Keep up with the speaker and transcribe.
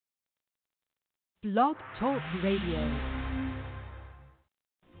Blog Talk Radio.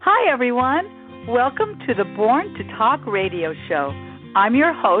 Hi, everyone. Welcome to the Born to Talk radio show. I'm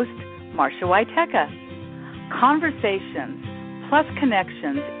your host, Marcia Waiteka. Conversations plus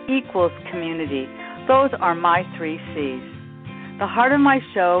connections equals community. Those are my 3 C's. The heart of my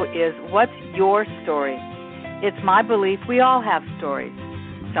show is what's your story? It's my belief we all have stories.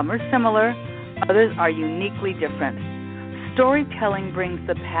 Some are similar, others are uniquely different. Storytelling brings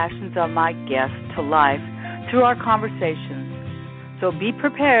the passions of my guests to life through our conversations. So be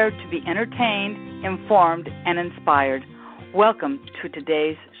prepared to be entertained, informed, and inspired. Welcome to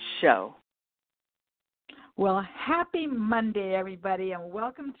today's show. Well, happy Monday, everybody, and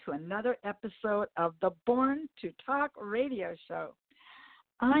welcome to another episode of the Born to Talk radio show.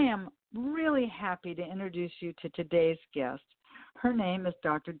 I am really happy to introduce you to today's guest. Her name is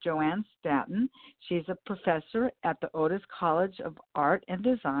Dr. Joanne Staton. She's a professor at the Otis College of Art and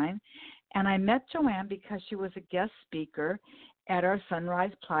Design, and I met Joanne because she was a guest speaker at our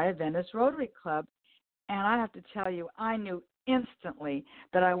Sunrise Playa Venice Rotary Club, and I have to tell you, I knew instantly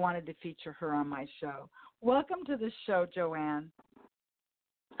that I wanted to feature her on my show. Welcome to the show, Joanne.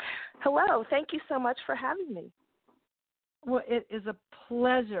 Hello. Thank you so much for having me. Well, it is a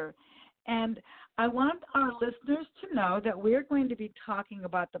pleasure. And I want our listeners to know that we're going to be talking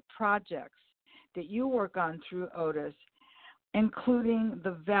about the projects that you work on through Otis, including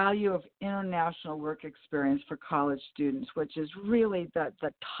the value of international work experience for college students, which is really the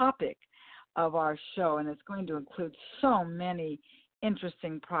topic of our show, and it's going to include so many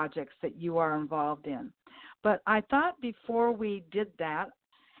interesting projects that you are involved in. But I thought before we did that,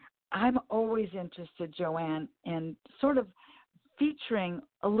 I'm always interested, Joanne, in sort of featuring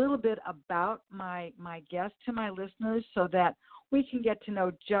a little bit about my guest to my listeners so that we can get to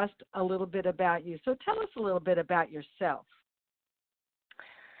know just a little bit about you. So tell us a little bit about yourself.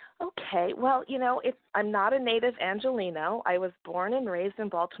 Okay. Well, I'm not a native Angelino. I was born and raised in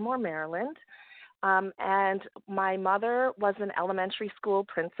Baltimore, Maryland. And my mother was an elementary school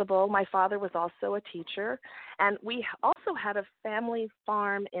principal. My father was also a teacher. And we also had a family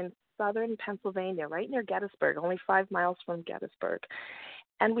farm in southern Pennsylvania, right near Gettysburg, only 5 miles from Gettysburg.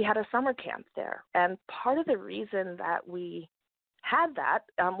 And we had a summer camp there. And part of the reason that we had that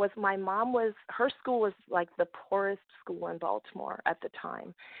was my mom her school was like the poorest school in Baltimore at the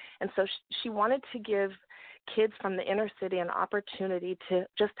time. And so she wanted to give kids from the inner city an opportunity to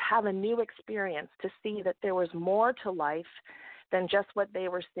just have a new experience, to see that there was more to life than just what they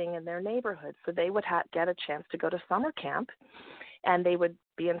were seeing in their neighborhood. So they would get a chance to go to summer camp, and they would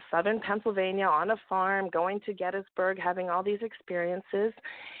be in southern Pennsylvania on a farm, going to Gettysburg, having all these experiences.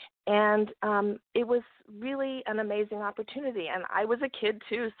 And it was really an amazing opportunity. And I was a kid,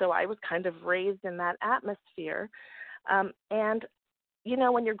 too, so I was kind of raised in that atmosphere. And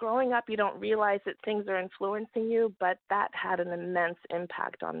when you're growing up, you don't realize that things are influencing you, but that had an immense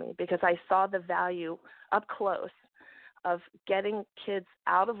impact on me because I saw the value up close of getting kids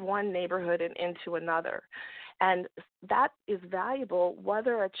out of one neighborhood and into another. And that is valuable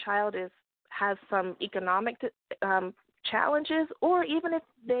whether a child has some economic challenges or even if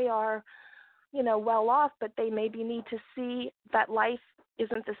they are, well off, but they maybe need to see that life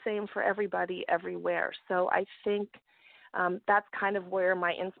isn't the same for everybody everywhere. So I think that's kind of where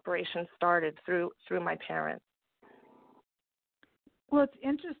my inspiration started through my parents. Well, it's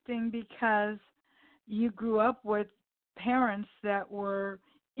interesting because you grew up with parents that were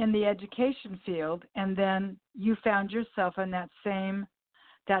in the education field, and then you found yourself in that same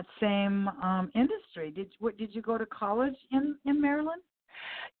industry. Did you go to college in Maryland?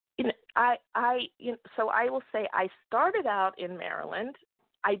 So I will say I started out in Maryland.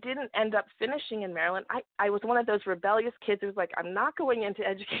 I didn't end up finishing in Maryland. I was one of those rebellious kids who was like, I'm not going into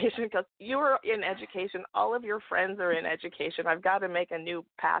education because you are in education. All of your friends are in education. I've got to make a new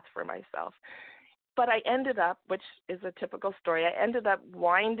path for myself. But I ended up, which is a typical story, I ended up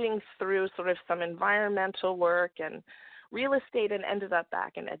winding through sort of some environmental work and real estate and ended up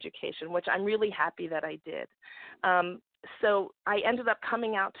back in education, which I'm really happy that I did. So I ended up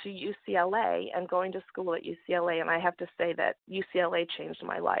coming out to UCLA and going to school at UCLA, and I have to say that UCLA changed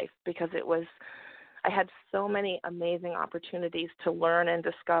my life because I had so many amazing opportunities to learn and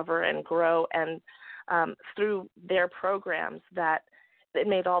discover and grow, and through their programs that it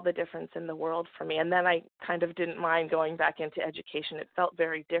made all the difference in the world for me. And then I kind of didn't mind going back into education. It felt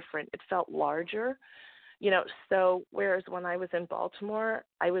very different. It felt larger, so whereas when I was in Baltimore,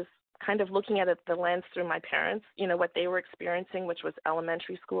 I was kind of looking at it the lens through my parents, what they were experiencing, which was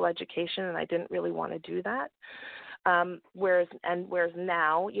elementary school education, and I didn't really want to do that. Whereas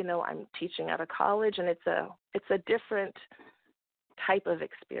now, I'm teaching at a college, and it's a different type of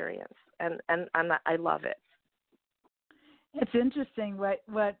experience, and I love it. It's interesting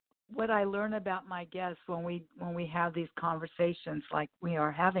what I learn about my guests when we have these conversations like we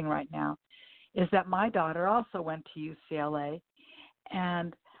are having right now is that my daughter also went to UCLA,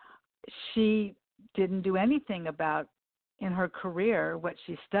 and she didn't do anything about in her career what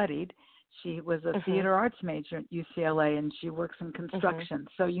she studied. She was a theater arts major at UCLA, and she works in construction.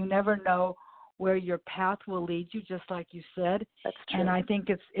 So you never know where your path will lead you, just like you said. That's true. And I think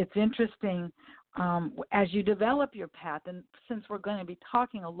it's interesting as you develop your path. And since we're going to be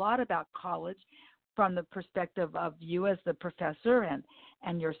talking a lot about college from the perspective of you as the professor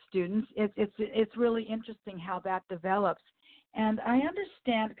and your students, it's really interesting how that develops. And I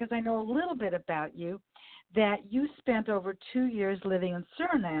understand, because I know a little bit about you, that you spent over 2 years living in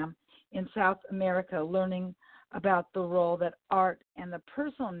Suriname in South America, learning about the role that art and the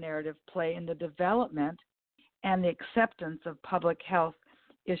personal narrative play in the development and the acceptance of public health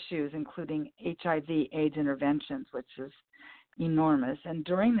issues, including HIV/AIDS interventions, which is enormous. And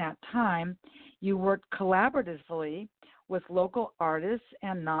during that time, you worked collaboratively with local artists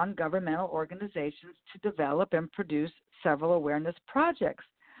and non-governmental organizations to develop and produce several awareness projects.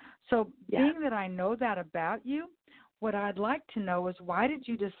 So being that I know that about you, what I'd like to know is, why did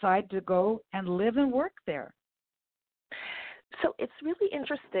you decide to go and live and work there? So it's really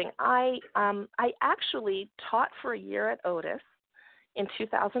interesting. I actually taught for a year at Otis in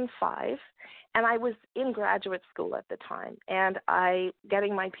 2005, and I was in graduate school at the time, and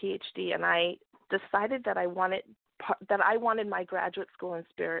getting my PhD, and I decided that I wanted my graduate school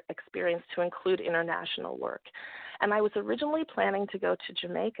experience to include international work. And I was originally planning to go to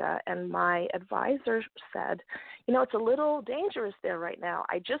Jamaica, and my advisor said, it's a little dangerous there right now.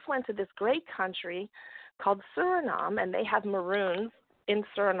 I just went to this great country called Suriname, and they have Maroons in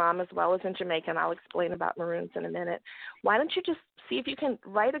Suriname as well as in Jamaica, and I'll explain about Maroons in a minute. Why don't you just see if you can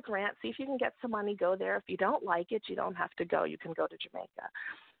write a grant, see if you can get some money, go there. If you don't like it, you don't have to go. You can go to Jamaica.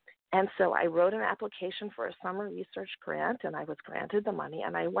 And so I wrote an application for a summer research grant, and I was granted the money,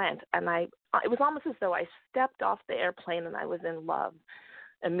 and I went. And it was almost as though I stepped off the airplane and I was in love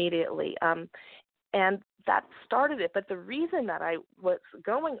immediately. And that started it. But the reason that I was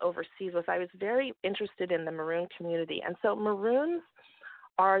going overseas was I was very interested in the Maroon community. And so Maroons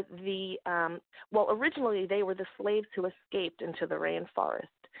are originally they were the slaves who escaped into the rainforest.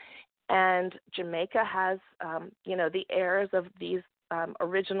 And Jamaica has, the heirs of these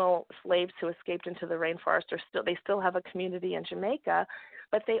original slaves who escaped into the rainforest they still have a community in Jamaica,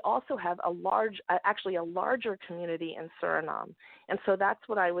 but they also have a larger community in Suriname. And so that's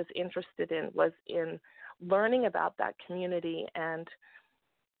what I was interested in, was in learning about that community and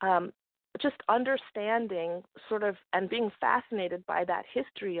just understanding sort of and being fascinated by that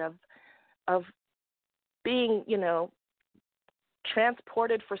history of being,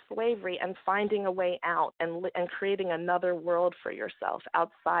 transported for slavery and finding a way out and creating another world for yourself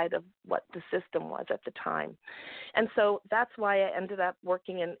outside of what the system was at the time. And so that's why I ended up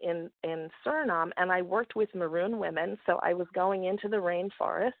working in Suriname, and I worked with Maroon women. So I was going into the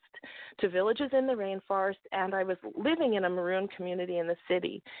rainforest, to villages in the rainforest, and I was living in a Maroon community in the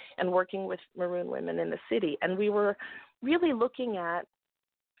city and working with Maroon women in the city. And we were really looking at,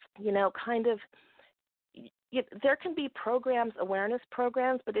 there can be programs, awareness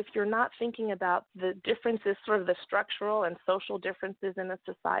programs, but if you're not thinking about the differences, sort of the structural and social differences in a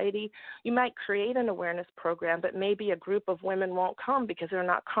society, you might create an awareness program, but maybe a group of women won't come because they're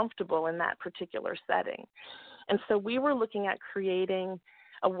not comfortable in that particular setting. And so we were looking at creating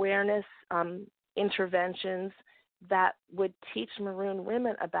awareness interventions that would teach Maroon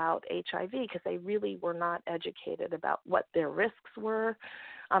women about HIV, because they really were not educated about what their risks were.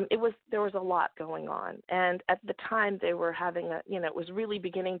 There was a lot going on, and at the time they were having it was really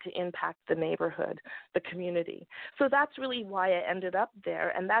beginning to impact the neighborhood, the community. So that's really why I ended up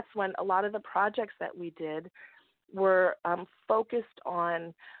there, and that's when a lot of the projects that we did were focused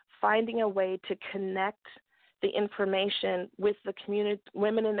on finding a way to connect the information with the community,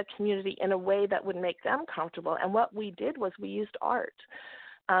 women in the community, in a way that would make them comfortable. And what we did was we used art.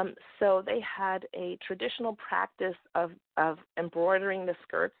 So they had a traditional practice of embroidering the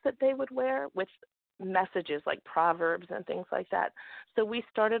skirts that they would wear with messages like proverbs and things like that. So we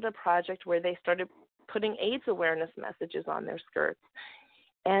started a project where they started putting AIDS awareness messages on their skirts.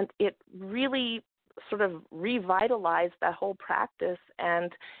 And it really sort of revitalized that whole practice,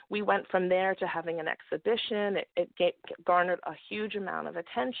 and we went from there to having an exhibition. It garnered a huge amount of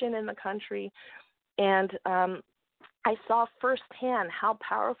attention in the country, and I saw firsthand how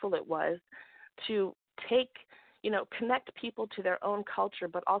powerful it was to connect people to their own culture,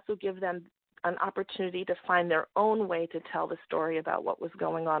 but also give them an opportunity to find their own way to tell the story about what was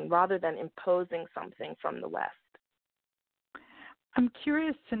going on rather than imposing something from the West. I'm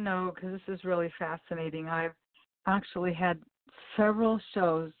curious to know, because this is really fascinating. I've actually had several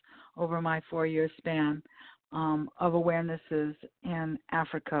shows over my 4-year span of awarenesses in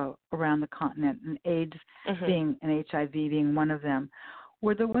Africa, around the continent, and AIDS being and HIV being one of them.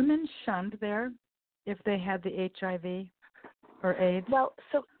 Were the women shunned there if they had the HIV or AIDS? Well,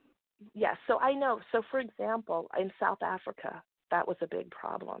 yes, so I know. So, for example, in South Africa, that was a big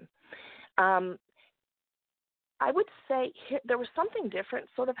problem. I would say there was something different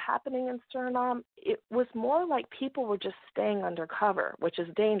sort of happening in Suriname. It was more like people were just staying undercover, which is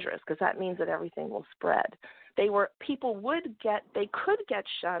dangerous because that means that everything will spread. They could get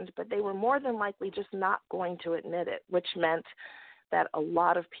shunned, but they were more than likely just not going to admit it, which meant that a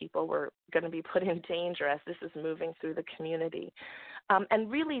lot of people were going to be put in danger as this is moving through the community. And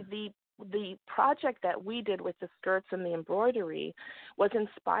really the project that we did with the skirts and the embroidery was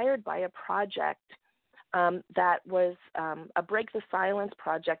inspired by a project that was a Break the Silence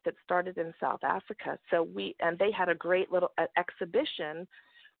project that started in South Africa. And they had a great little exhibition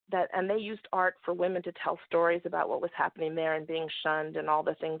and they used art for women to tell stories about what was happening there and being shunned and all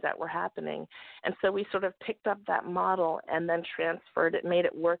the things that were happening. And so we sort of picked up that model and then transferred it, made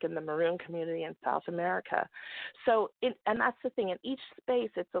it work in the Maroon community in South America. And that's the thing, in each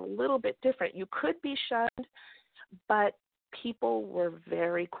space it's a little bit different. You could be shunned, but people were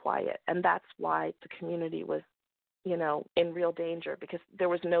very quiet, and that's why the community was, in real danger because there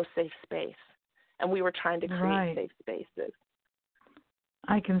was no safe space, and we were trying to create safe spaces.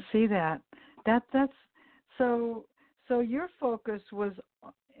 I can see that. That's so your focus was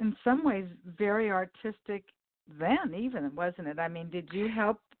in some ways very artistic then, even, wasn't it? I mean, did you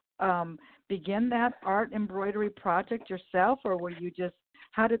help begin that art embroidery project yourself, or were you just,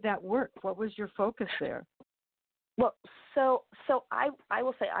 how did that work? What was your focus there? Well, so I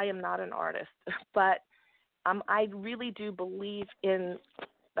will say I am not an artist, but I really do believe in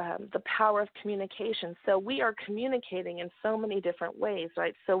the power of communication. So we are communicating in so many different ways,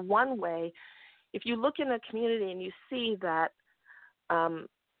 right? So one way, if you look in a community and you see that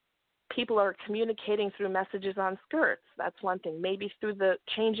people are communicating through messages on skirts, that's one thing. Maybe through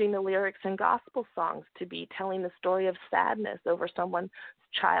changing the lyrics in gospel songs to be telling the story of sadness over someone's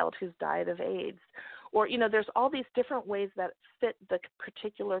child who's died of AIDS. Or, there's all these different ways that fit the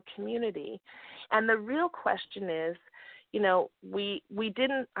particular community. And the real question is,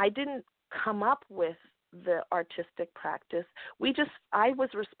 I didn't come up with the artistic practice. I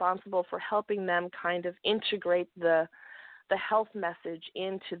was responsible for helping them kind of integrate the health message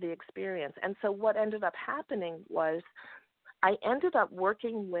into the experience. And so what ended up happening was I ended up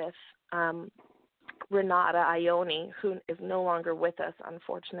working with Renata Ione, who is no longer with us,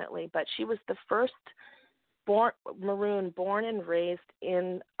 unfortunately, but she was the first Maroon born and raised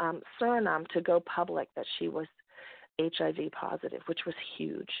in Suriname to go public that she was HIV positive, which was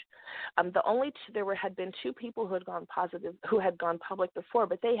huge. There had been 2 people who had gone public before,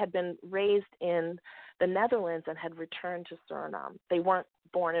 but they had been raised in the Netherlands and had returned to Suriname. They weren't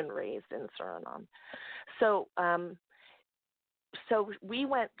born and raised in Suriname. So we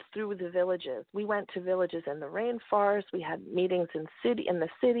went through the villages. We went to villages in the rainforest. We had meetings in the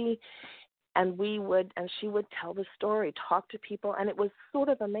city, and she would tell the story, talk to people, and it was sort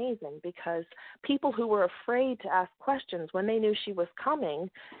of amazing because people who were afraid to ask questions, when they knew she was coming,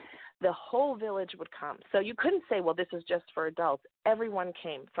 the whole village would come. So you couldn't say, well, this is just for adults. Everyone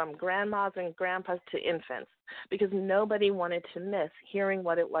came, from grandmas and grandpas to infants, because nobody wanted to miss hearing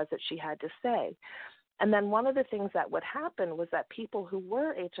what it was that she had to say. And then one of the things that would happen was that people who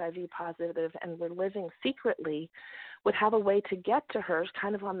were HIV positive and were living secretly would have a way to get to her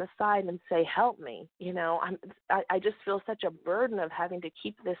kind of on the side and say, help me. I just feel such a burden of having to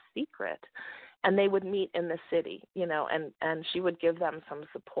keep this secret. And they would meet in the city, and she would give them some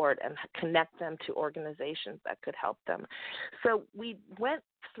support and connect them to organizations that could help them. So we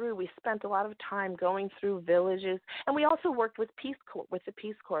spent a lot of time going through villages, and we also worked with the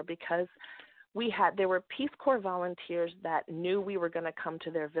Peace Corps because there were Peace Corps volunteers that knew we were going to come to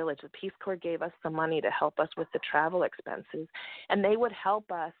their village. The Peace Corps gave us some money to help us with the travel expenses, and they would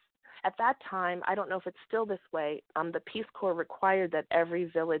help us. At that time, I don't know if it's still this way, the Peace Corps required that every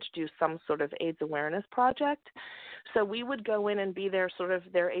village do some sort of AIDS awareness project. So we would go in and be their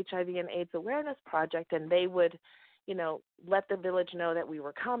HIV and AIDS awareness project, and they would, let the village know that we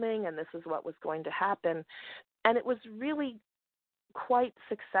were coming and this is what was going to happen. And it was really quite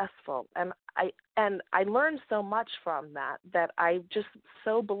successful. And I learned so much from that I just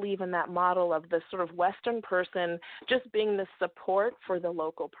so believe in that model of the sort of Western person just being the support for the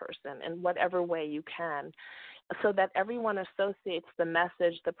local person in whatever way you can, so that everyone associates the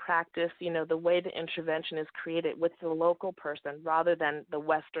message, the practice, the way the intervention is created with the local person rather than the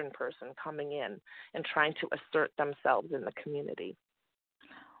Western person coming in and trying to assert themselves in the community.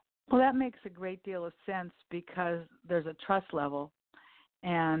 Well, that makes a great deal of sense because there's a trust level,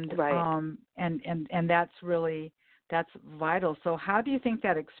 and right. And that's vital. So, how do you think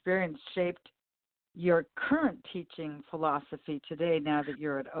that experience shaped your current teaching philosophy today? Now that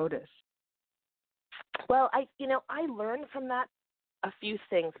you're at Otis. Well, I learned from that a few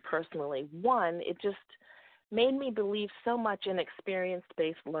things personally. One, it just made me believe so much in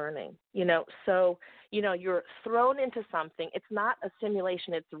experience-based learning. So, you're thrown into something. It's not a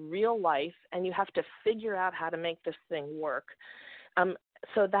simulation, it's real life, and you have to figure out how to make this thing work.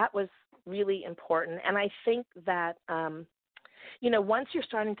 So that was really important. And I think that, once you're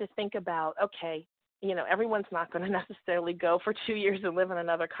starting to think about, okay, everyone's not going to necessarily go for 2 years and live in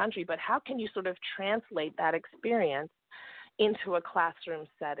another country, but how can you sort of translate that experience into a classroom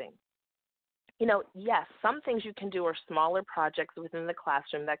setting? Yes, some things you can do are smaller projects within the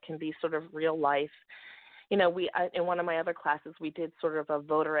classroom that can be sort of real life. In one of my other classes, we did sort of a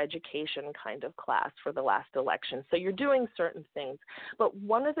voter education kind of class for the last election. So you're doing certain things. But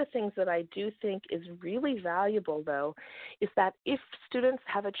one of the things that I do think is really valuable, though, is that if students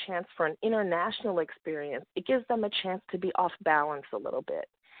have a chance for an international experience, it gives them a chance to be off balance a little bit.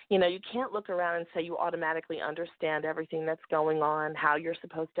 You can't look around and say you automatically understand everything that's going on, how you're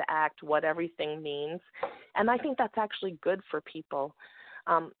supposed to act, what everything means. And I think that's actually good for people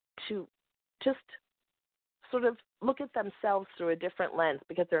to just sort of look at themselves through a different lens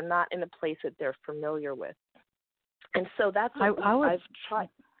because they're not in a place that they're familiar with. And so that's what I've tried.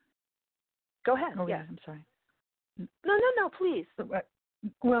 Go ahead. Oh, yes. I'm sorry. No, please.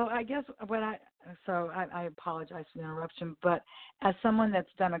 Well, I guess I apologize for the interruption, but as someone that's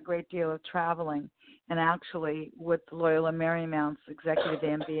done a great deal of traveling, and actually with Loyola Marymount's Executive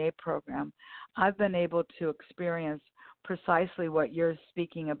MBA program, I've been able to experience precisely what you're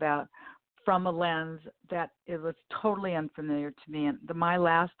speaking about from a lens that it was totally unfamiliar to me. And my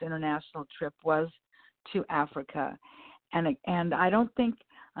last international trip was to Africa, and I don't think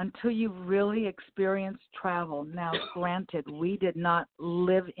until you really experience travel. Now, granted, we did not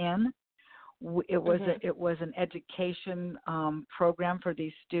live in. It was an education program for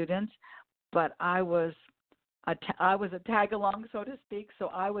these students, but I was a tag along, so to speak. So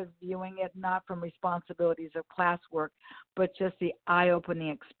I was viewing it not from responsibilities of classwork, but just the eye-opening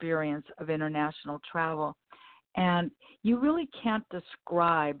experience of international travel. And you really can't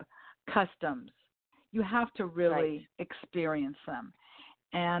describe customs. You have to really experience them.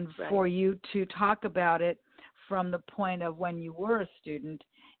 And for you to talk about it from the point of when you were a student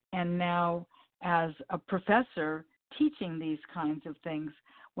and now as a professor teaching these kinds of things,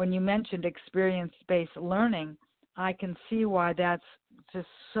 when you mentioned experience-based learning, I can see why that's just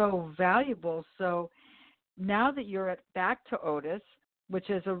so valuable. So now that you're back to Otis, which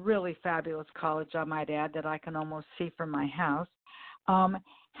is a really fabulous college, I might add, that I can almost see from my house,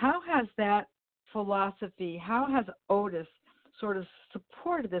 how has that philosophy, how has Otis sort of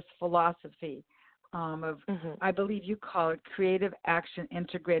supported this philosophy of, I believe you call it Creative Action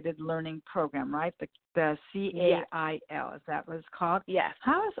Integrated Learning Program, right? The CAIL, is that what it's called? Yes.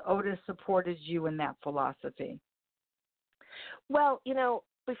 How has Otis supported you in that philosophy? Well,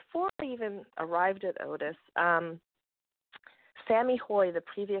 before I even arrived at Otis, Sammy Hoy, the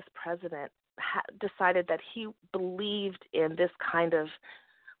previous president, decided that he believed in this kind of,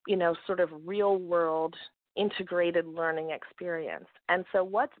 sort of real world integrated learning experience. And so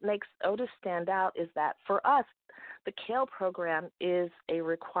what makes Otis stand out is that for us, the CAIL program is a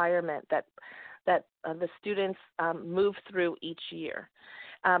requirement that the students move through each year.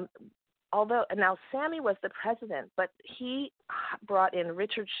 Although now Sammy was the president, but he brought in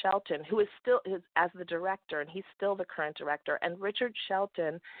Richard Shelton, who is as the director, and he's still the current director. And Richard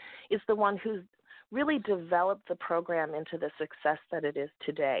Shelton is the one who's really developed the program into the success that it is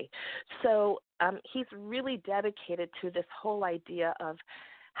today. So he's really dedicated to this whole idea of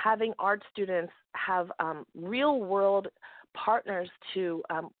having art students have real-world partners to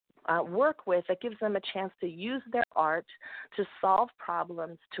work with that gives them a chance to use their art to solve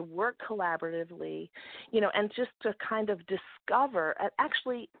problems, to work collaboratively, and just to kind of discover.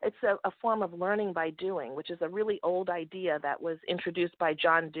 Actually, it's a form of learning by doing, which is a really old idea that was introduced by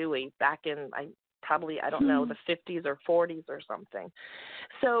John Dewey back in the 50s or 40s or something.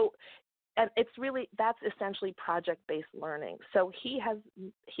 So and it's really, that's essentially project-based learning. So he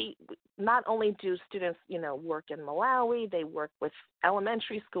not only do students, work in Malawi, they work with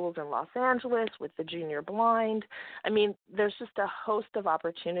elementary schools in Los Angeles, with the junior blind. I mean, there's just a host of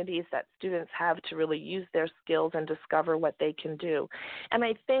opportunities that students have to really use their skills and discover what they can do. And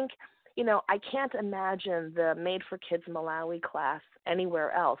I think, I can't imagine the Made for Kids Malawi class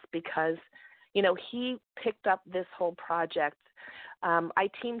anywhere else because, he picked up this whole project. I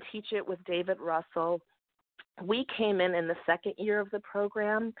team teach it with David Russell. We came in the second year of the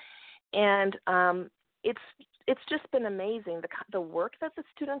program, and it's just been amazing. The work that the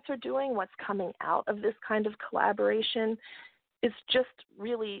students are doing, what's coming out of this kind of collaboration, is just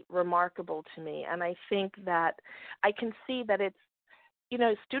really remarkable to me. And I think that I can see that it's,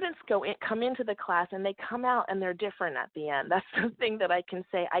 students come into the class and they come out and they're different at the end. That's the thing that I can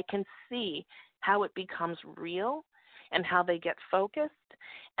say. I can see how it becomes real and how they get focused.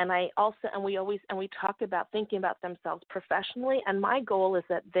 And we talk about thinking about themselves professionally. And my goal is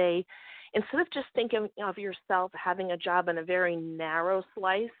that they, instead of just thinking of yourself having a job in a very narrow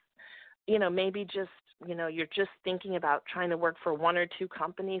slice, maybe just, you're just thinking about trying to work for one or two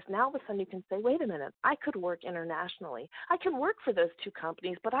companies. Now all of a sudden you can say, wait a minute, I could work internationally. I can work for those two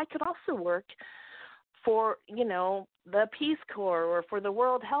companies, but I could also work for, the Peace Corps or for the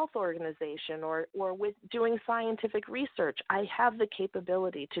World Health Organization or with doing scientific research. I have the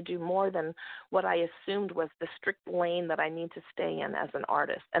capability to do more than what I assumed was the strict lane that I need to stay in as an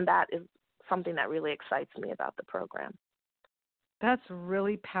artist. And that is something that really excites me about the program. That's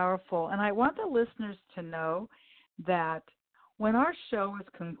really powerful. And I want the listeners to know that when our show is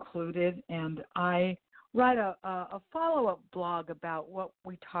concluded and I write a follow-up blog about what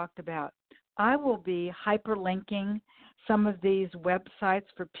we talked about, I will be hyperlinking some of these websites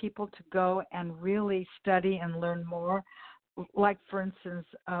for people to go and really study and learn more, like, for instance,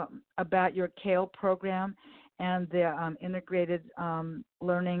 about your CALE program and the integrated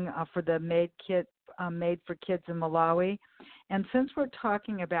learning for the Made for Kids in Malawi. And since we're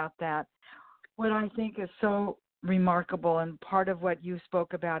talking about that, what I think is so remarkable and part of what you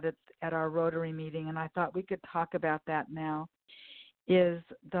spoke about at our Rotary meeting, and I thought we could talk about that now, is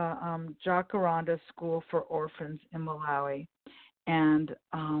the Jacaranda School for Orphans in Malawi. And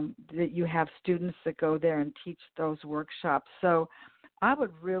that you have students that go there and teach those workshops. So I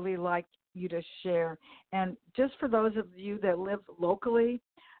would really like you to share. And just for those of you that live locally,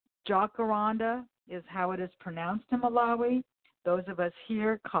 Jacaranda is how it is pronounced in Malawi. Those of us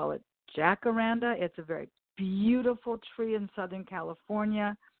here call it jacaranda. It's a very beautiful tree in Southern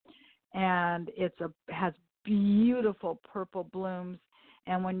California, and has beautiful purple blooms.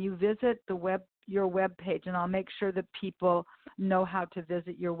 And when you visit your web page, and I'll make sure that people know how to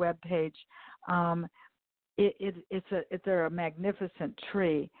visit your web page, it's a magnificent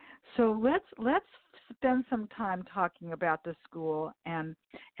tree. So let's spend some time talking about the school and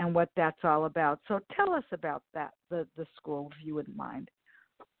what that's all about. So tell us about that, the school, if you wouldn't mind.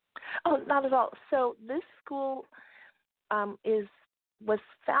 Oh, not at all. So this school was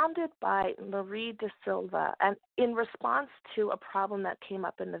founded by Marie de Silva, and in response to a problem that came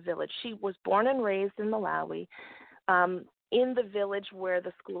up in the village. She was born and raised in Malawi, in the village where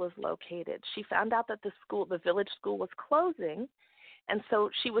the school is located. She found out that the village school was closing, and so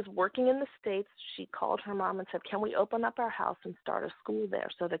she was working in the States. She called her mom and said, can we open up our house and start a school there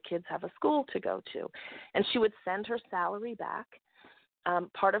so the kids have a school to go to? And she would send her salary back,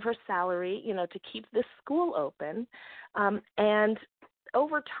 part of her salary, to keep this school open. And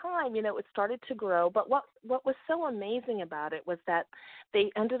over time, it started to grow. But what was so amazing about it was that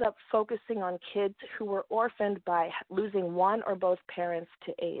they ended up focusing on kids who were orphaned by losing one or both parents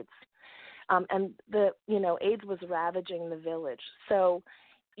to AIDS. And AIDS was ravaging the village. So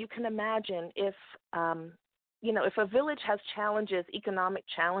you can imagine if a village has challenges, economic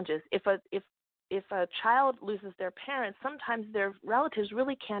challenges, if a child loses their parents, sometimes their relatives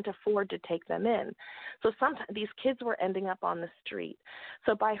really can't afford to take them in. So sometimes these kids were ending up on the street.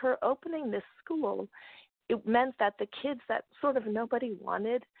 So by her opening this school, it meant that the kids that sort of nobody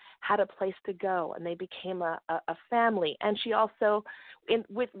wanted had a place to go, and they became a family. And she also,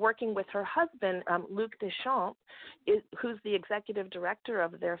 working with her husband, Luc Deschamps, who's the executive director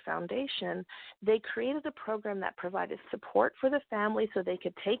of their foundation, they created a program that provided support for the family so they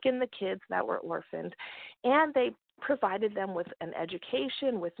could take in the kids that were orphaned, and they provided them with an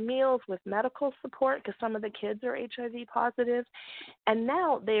education, with meals, with medical support, because some of the kids are HIV positive. And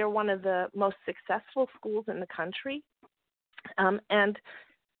now they are one of the most successful schools in the country. And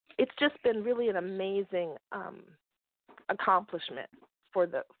it's just been really an amazing accomplishment for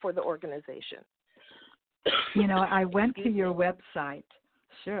the organization. I went to your website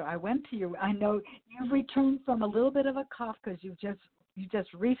Sure. I went to your. I know you've returned from a little bit of a cough because you just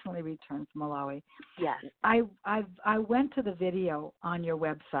recently returned from Malawi. Yes. I went to the video on your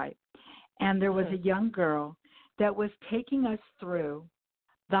website, and there was a young girl that was taking us through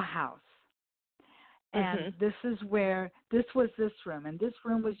the house. And this is where this was this room, and this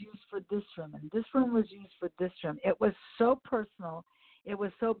room was used for this room, and this room was used for this room. It was so personal. It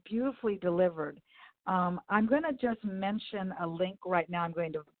was so beautifully delivered. I'm going to just mention a link right now. I'm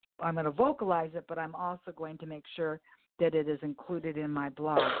going to vocalize it, but I'm also going to make sure that it is included in my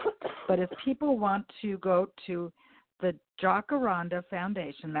blog. But if people want to go to the Jacaranda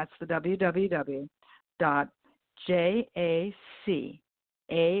Foundation, that's the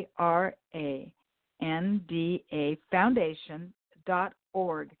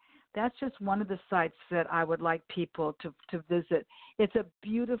www.jacarandafoundation.org. That's just one of the sites that I would like people to visit. It's a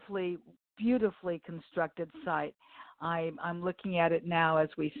beautifully constructed site. I'm looking at it now as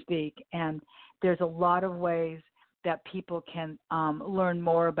we speak, and there's a lot of ways that people can learn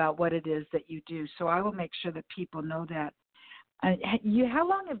more about what it is that you do. So I will make sure that people know that. How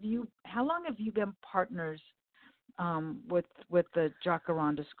long have you been partners with the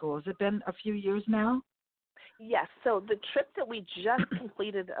Jacaranda School? Has it been a few years now? Yes. So the trip that we just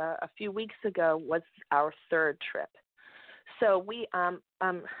completed a few weeks ago was our third trip. So we,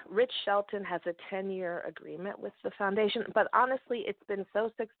 Rich Shelton has a 10-year agreement with the foundation, but honestly, it's been so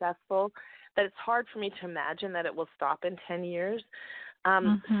successful that it's hard for me to imagine that it will stop in 10 years.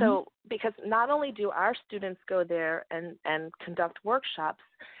 So because not only do our students go there and conduct workshops,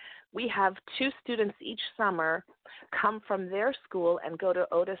 we have 2 students each summer come from their school and go to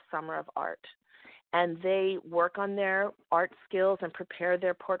Otis Summer of Art. And they work on their art skills and prepare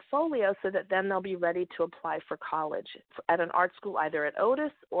their portfolio so that then they'll be ready to apply for college at an art school, either at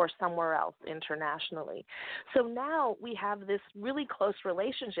Otis or somewhere else internationally. So now we have this really close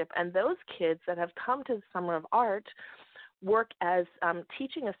relationship, and those kids that have come to the Summer of Art work as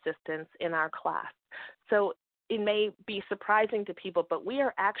teaching assistants in our class. So it may be surprising to people, but we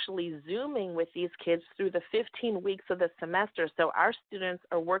are actually Zooming with these kids through the 15 weeks of the semester. So our students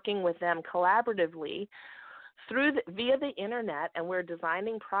are working with them collaboratively via the internet, and we're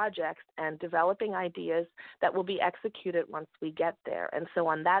designing projects and developing ideas that will be executed once we get there. And so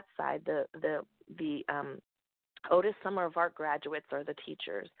on that side, the Otis Summer of Art graduates are the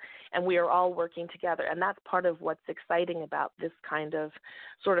teachers, and we are all working together. And that's part of what's exciting about this kind of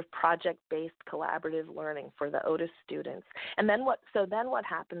sort of project-based collaborative learning for the Otis students. And then what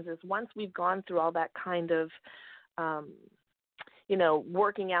happens is once we've gone through all that kind of,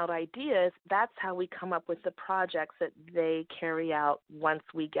 working out ideas, that's how we come up with the projects that they carry out once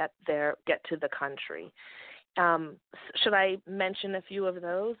we get to the country. Should I mention a few of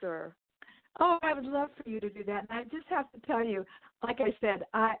those, or? Oh, I would love for you to do that. And I just have to tell you, like I said,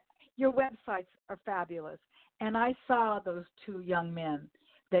 your websites are fabulous. And I saw those 2 young men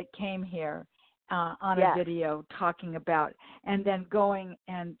that came here on a video talking about, and then going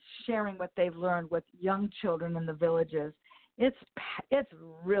and sharing what they've learned with young children in the villages. It's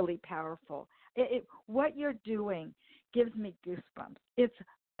really powerful. What you're doing gives me goosebumps. It's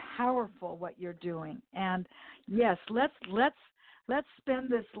powerful what you're doing. And yes, let's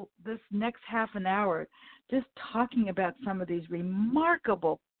spend this next half an hour just talking about some of these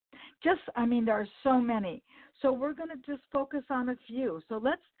remarkable, there are so many. So we're going to just focus on a few. So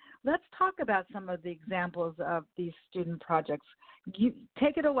let's talk about some of the examples of these student projects. You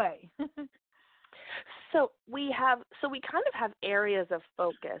take it away. So we kind of have areas of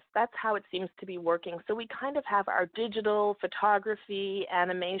focus. That's how it seems to be working. So we kind of have our digital photography,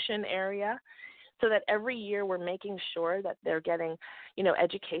 animation area, so that every year we're making sure that they're getting,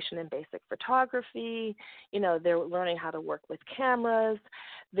 education in basic photography. They're learning how to work with cameras.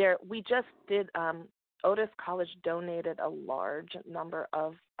 We just did, Otis College donated a large number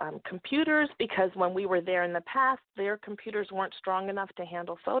of computers, because when we were there in the past, their computers weren't strong enough to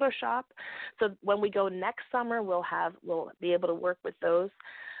handle Photoshop. So when we go next summer, we'll be able to work with those.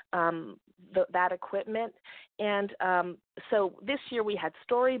 That equipment. And so this year we had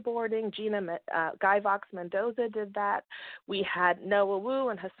storyboarding. Guy Vox Mendoza did that. We had Noah Wu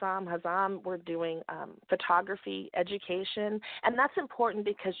and Hassam Hazam were doing photography education. And that's important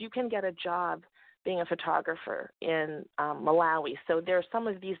because you can get a job being a photographer in Malawi. So there's some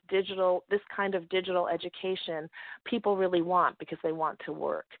of this kind of digital education people really want because they want to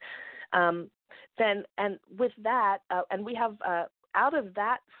work. And with that, and we have out of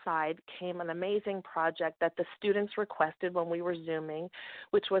that side came an amazing project that the students requested when we were Zooming,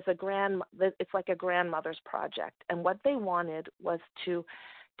 which was it's like a grandmother's project. And what they wanted was to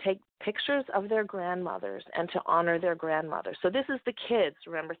take pictures of their grandmothers and to honor their grandmothers. So this is the kids,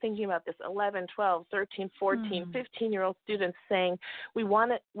 remember, thinking about this 11, 12, 13, 14, 15-year-old students saying, we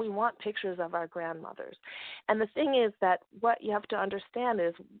want pictures of our grandmothers. And the thing is that what you have to understand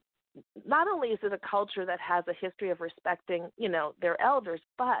is not only is it a culture that has a history of respecting, their elders,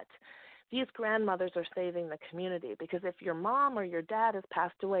 but these grandmothers are saving the community, because if your mom or your dad has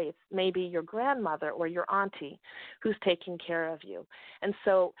passed away, it's maybe your grandmother or your auntie who's taking care of you. And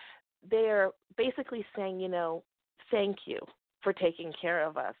so they're basically saying, thank you for taking care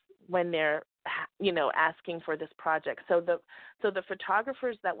of us when they're, asking for this project. So the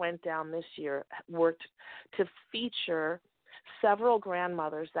photographers that went down this year worked to feature several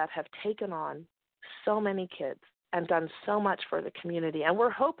grandmothers that have taken on so many kids and done so much for the community. And we're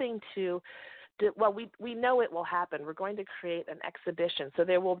hoping we know it will happen. We're going to create an exhibition. So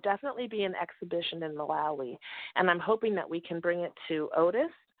there will definitely be an exhibition in Malawi. And I'm hoping that we can bring it to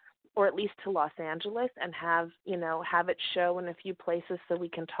Otis, or at least to Los Angeles, and have it show in a few places so we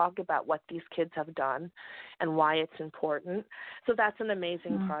can talk about what these kids have done and why it's important. So that's an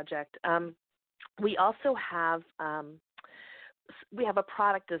amazing project. We also have we have a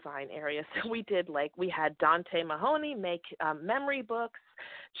product design area. So we had Dante Mahoney make memory books.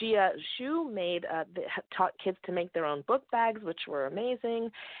 Jia Xu taught kids to make their own book bags, which were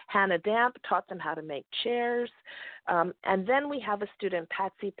amazing. Hannah Damp taught them how to make chairs. And then we have a student,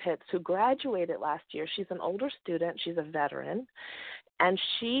 Patsy Pitts, who graduated last year. She's an older student. She's a veteran. And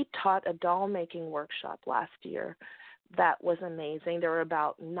she taught a doll making workshop last year. That was amazing. There were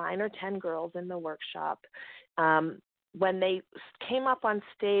about 9 or 10 girls in the workshop. When they came up on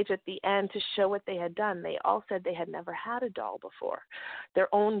stage at the end to show what they had done, they all said they had never had a doll before, their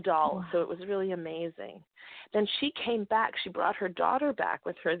own doll. Wow. So it was really amazing. Then she came back. She brought her daughter back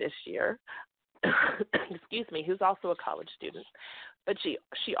with her this year, excuse me, who's also a college student. But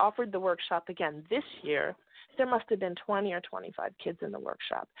she offered the workshop again this year. There must have been 20 or 25 kids in the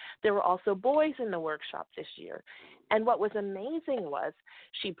workshop. There were also boys in the workshop this year. And what was amazing was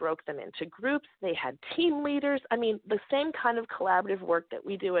she broke them into groups. They had team leaders. I mean, the same kind of collaborative work that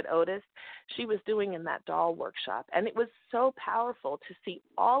we do at Otis, she was doing in that doll workshop. And it was so powerful to see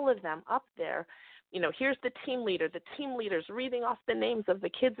all of them up there. Here's the team leader. The team leader's reading off the names of the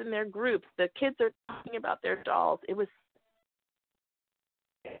kids in their groups. The kids are talking about their dolls. It was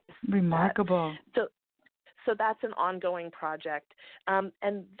remarkable. So that's an ongoing project.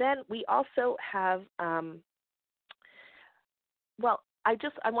 And then we also have, I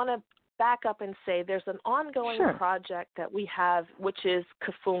want to back up and say there's an ongoing project that we have, which is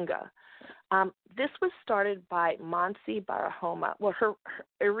Kafunga. This was started by Monsi Barahona, her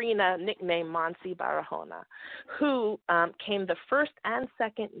arena nickname Monsi Barahona, who came the first and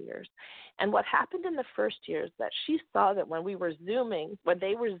second years. And what happened in the first year is that she saw that when they were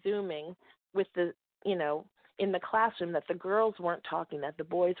Zooming with the, in the classroom, that the girls weren't talking, that the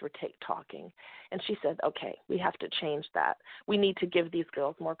boys were talking. And she said, okay, we have to change that. We need to give these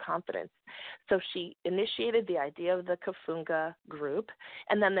girls more confidence. So she initiated the idea of the Kafunga group.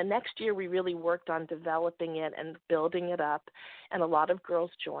 And then the next year we really worked on developing it and building it up. And a lot of girls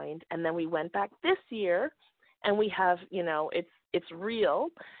joined. And then we went back this year and we have, it's real.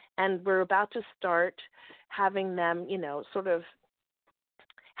 And we're about to start having them, sort of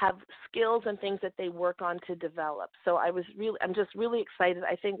have skills and things that they work on to develop. So I'm just really excited.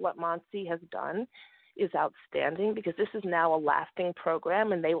 I think what Monsi has done is outstanding, because this is now a lasting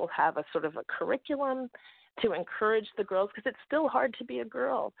program, and they will have a sort of a curriculum to encourage the girls, because it's still hard to be a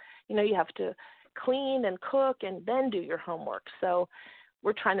girl. You have to clean and cook and then do your homework. So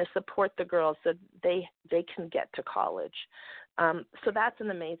we're trying to support the girls so they can get to college. So that's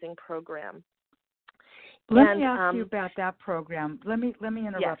an amazing program. Let me ask you about that program. Let me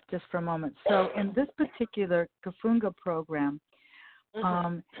interrupt just for a moment. So in this particular Kafunga program,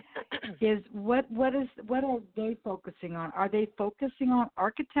 is what are they focusing on? Are they focusing on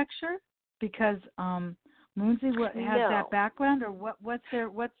architecture? Because Moonzi has that background, or what's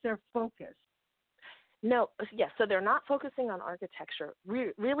their focus? No, yes. So they're not focusing on architecture.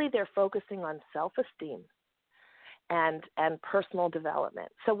 Really, they're focusing on self-esteem and personal development.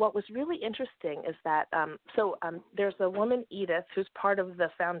 So what was really interesting is that, there's a woman, Edith, who's part of the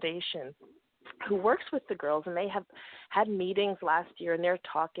foundation, who works with the girls, and they have had meetings last year, and they're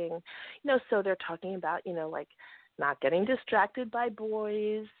talking, so they're talking about, like not getting distracted by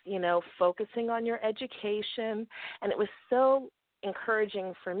boys, focusing on your education. And it was so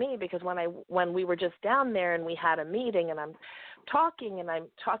encouraging for me, because when we were just down there and we had a meeting, and I'm talking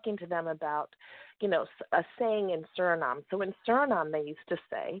to them about, a saying in Suriname. So in Suriname, they used to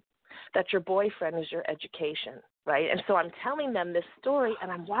say that your boyfriend is your education, right? And so I'm telling them this story,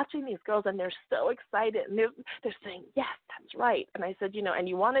 and I'm watching these girls, and they're so excited, and they're saying, yes, that's right. And I said, and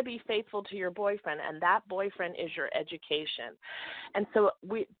you want to be faithful to your boyfriend, and that boyfriend is your education. And so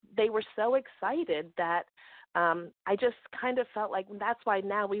they were so excited that I just kind of felt like that's why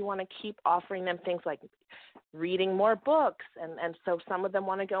now we want to keep offering them things like reading more books. And so some of them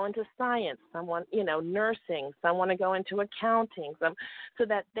want to go into science, someone, nursing, some want to go into accounting, so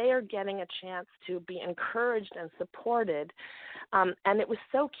that they are getting a chance to be encouraged and supported. And it was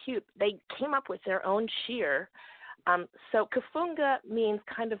so cute. They came up with their own cheer. So Kafunga means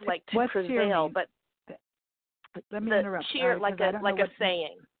kind of like to What's prevail, but let me interrupt. Cheer, like a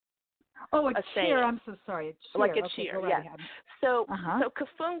saying. Oh, a cheer. Saying. I'm so sorry. A cheer. Like a okay, cheer, right yeah. ahead. So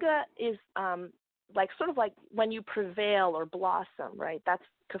Kafunga is sort of like when you prevail or blossom, right? That's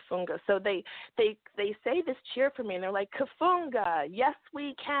Kafunga. So they say this cheer for me, and they're like, Kafunga, yes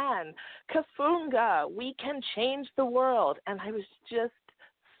we can. Kafunga, we can change the world. And I was just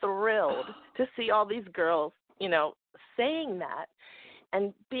thrilled to see all these girls, saying that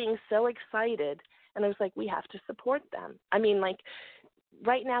and being so excited. And I was like, we have to support them. I mean, like,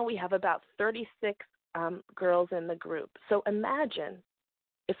 right now we have about 36 girls in the group. So imagine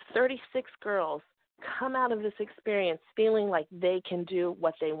if 36 girls come out of this experience feeling like they can do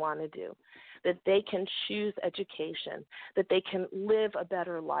what they want to do, that they can choose education, that they can live a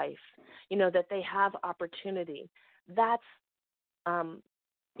better life, that they have opportunity. That's,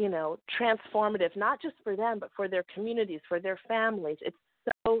 transformative, not just for them, but for their communities, for their families. It's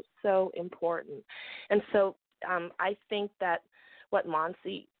so, so important. And so I think that what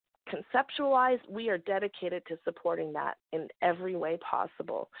Monsi conceptualized, we are dedicated to supporting that in every way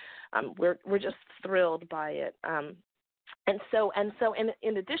possible. We're just thrilled by it. And so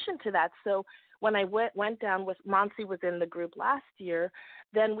in addition to that, so when I went down with Monsi was in the group last year,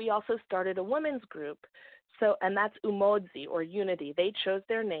 then we also started a women's group. So, and that's Umodzi, or Unity. They chose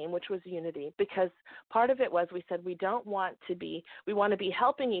their name, which was Unity, because part of it was we said we want to be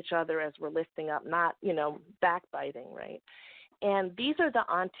helping each other as we're lifting up, not, backbiting, right? And these are the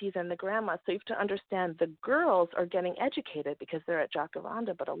aunties and the grandmas. So you have to understand the girls are getting educated because they're at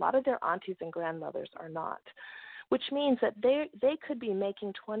Jacaranda, but a lot of their aunties and grandmothers are not, which means that they could be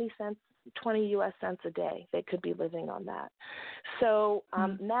making 20 US cents a day. They could be living on that. So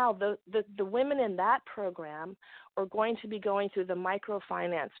now the women in that program are going to be going through the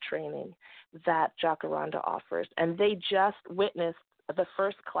microfinance training that Jacaranda offers. And they just witnessed the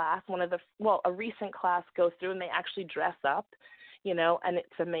first class, a recent class goes through, and they actually dress up, and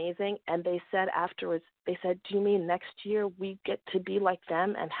it's amazing. And they said afterwards, do you mean next year we get to be like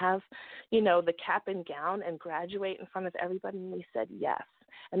them and have, the cap and gown and graduate in front of everybody? And we said yes.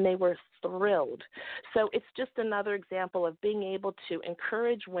 And they were thrilled. So it's just another example of being able to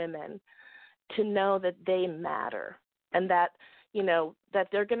encourage women to know that they matter, and that, that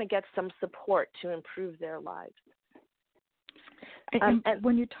they're going to get some support to improve their lives. And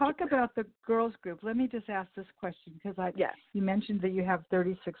when you talk about the girls group, let me just ask this question, because you mentioned that you have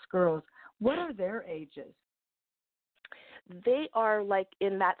 36 girls. What are their ages? They are like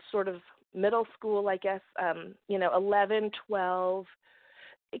in that sort of middle school, I guess, 11, 12.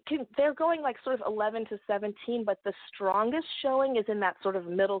 They're going like sort of 11 to 17, but the strongest showing is in that sort of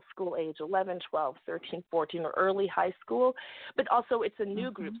middle school age, 11, 12, 13, 14, or early high school. But also it's a new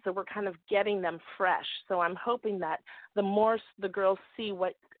group, so we're kind of getting them fresh. So I'm hoping that the more the girls see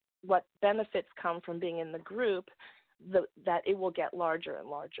what benefits come from being in the group, that it will get larger and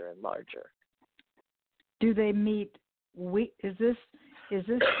larger and larger. Do they meet? Is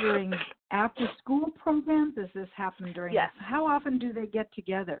this during after school programs? Does this happen during? Yes. How often do they get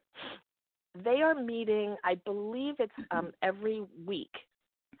together? They are meeting, I believe it's every week.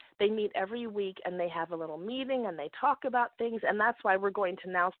 They meet every week, and they have a little meeting, and they talk about things, and that's why we're going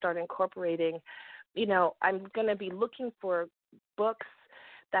to now start incorporating, I'm going to be looking for books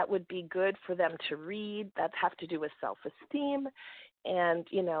that would be good for them to read that have to do with self-esteem and,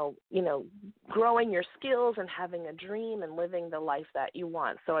 growing your skills and having a dream and living the life that you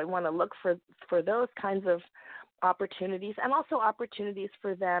want. So I want to look for those kinds of opportunities, and also opportunities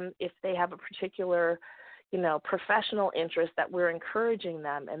for them if they have a particular, professional interest, that we're encouraging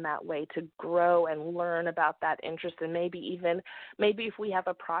them in that way to grow and learn about that interest. And maybe if we have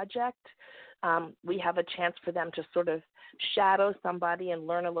a project, we have a chance for them to sort of shadow somebody and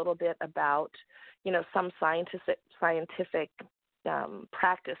learn a little bit about, some scientific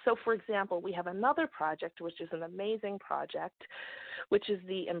practice. So, for example, we have another project, which is an amazing project, which is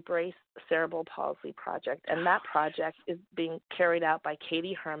the Embrace Cerebral Palsy Project. And that project is being carried out by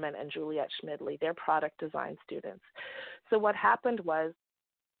Katie Herman and Juliet Schmidley. They're product design students. So what happened was,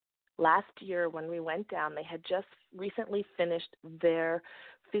 last year when we went down, they had just recently finished their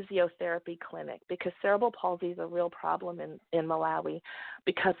physiotherapy clinic because cerebral palsy is a real problem in Malawi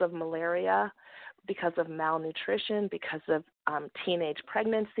because of malaria, because of malnutrition, because of teenage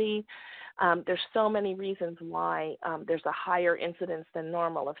pregnancy. There's so many reasons why there's a higher incidence than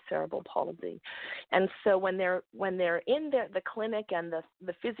normal of cerebral palsy. And so when they're in the clinic and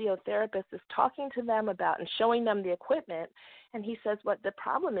the physiotherapist is talking to them about and showing them the equipment, and he says, what the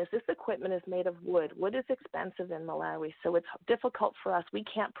problem is, this equipment is made of wood. Wood is expensive in Malawi, so it's difficult for us. We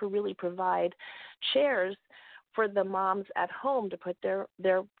can't really provide chairs for the moms at home to put their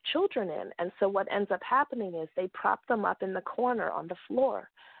children in. And so what ends up happening is they prop them up in the corner on the floor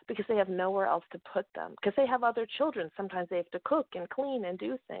because they have nowhere else to put them, because they have other children. Sometimes they have to cook and clean and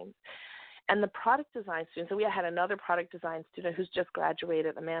do things. And the product design student, so we had another product design student who's just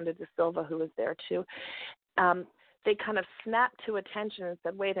graduated, Amanda De Silva, who was there too. They kind of snapped to attention and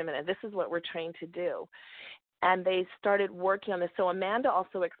said, wait a minute, this is what we're trained to do. And they started working on this. So Amanda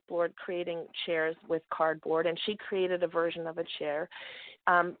also explored creating chairs with cardboard, and she created a version of a chair.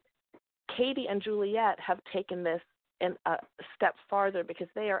 Katie and Juliet have taken this a step farther because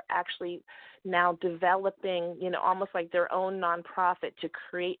they are actually now developing, almost like their own nonprofit to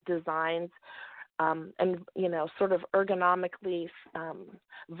create designs and, sort of ergonomically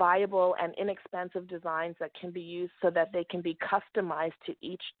viable and inexpensive designs that can be used so that they can be customized to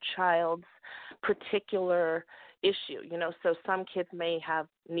each child's particular issue. So some kids may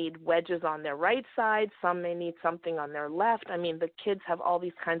need wedges on their right side, some may need something on their left. I mean, the kids have all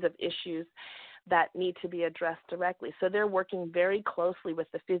these kinds of issues that need to be addressed directly. So they're working very closely with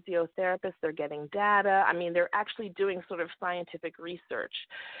the physiotherapists. They're getting data. I mean, they're actually doing sort of scientific research.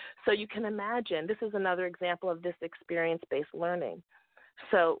 So you can imagine, this is another example of this experience-based learning.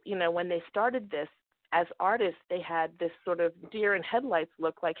 So, when they started this, as artists, they had this sort of deer in headlights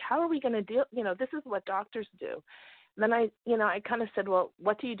look, like, how are we going to deal? This is what doctors do. And then I kind of said, well,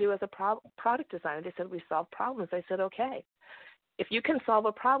 what do you do as a product designer? They said, we solve problems. I said, okay. If you can solve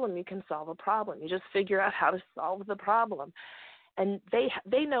a problem, you can solve a problem. You just figure out how to solve the problem. And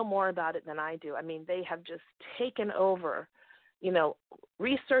they know more about it than I do. I mean, they have just taken over,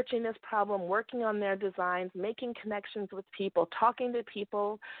 researching this problem, working on their designs, making connections with people, talking to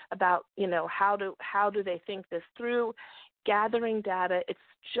people about, how do they think this through, gathering data. It's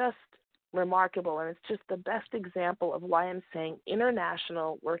just remarkable, and it's just the best example of why I'm saying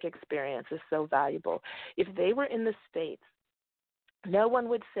international work experience is so valuable. If they were in the States, no one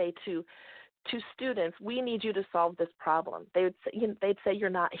would say to students, we need you to solve this problem. They'd say you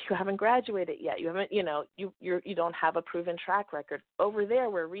haven't graduated yet. You haven't, you don't have a proven track record. Over there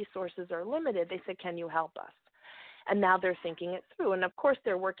where resources are limited, they say, can you help us? And now they're thinking it through. And of course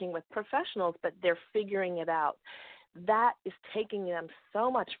they're working with professionals, but they're figuring it out. That is taking them so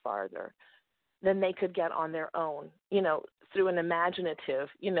much farther than they could get on their own, through an imaginative,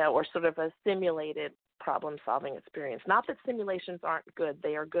 or sort of a simulated problem-solving experience. Not that simulations aren't good,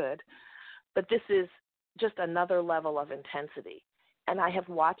 they are good, but this is just another level of intensity. And I have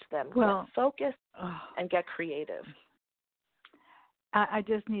watched them get focused and get creative. I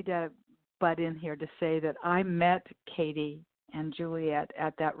just need to butt in here to say that I met Katie and Juliet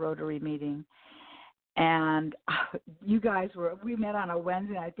at that Rotary meeting. And we met on a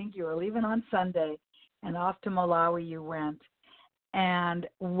Wednesday. I think you were leaving on Sunday, and off to Malawi you went. And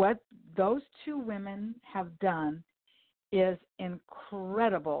what those two women have done is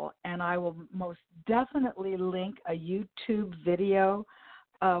incredible. And I will most definitely link a YouTube video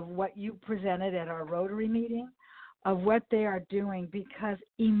of what you presented at our Rotary meeting of what they are doing. Because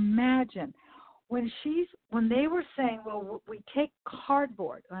imagine when they were saying, well, we take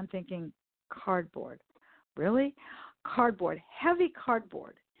cardboard. I'm thinking, cardboard, really? Cardboard, heavy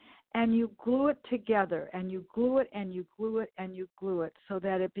cardboard. And you glue it together, and you glue it, and you glue it, and you glue it so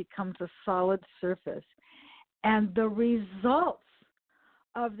that it becomes a solid surface. And the results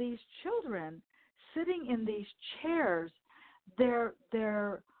of these children sitting in these chairs, their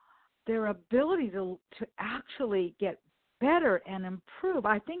ability to actually get better and improve.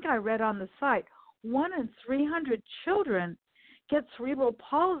 I think I read on the site, 1 in 300 children get cerebral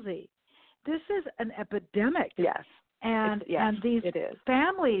palsy. This is an epidemic. Yes. And these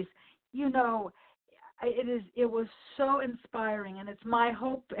families, it was so inspiring, and it's my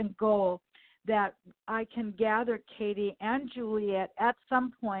hope and goal that I can gather Katie and Juliet at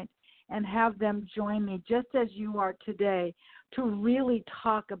some point and have them join me just as you are today to really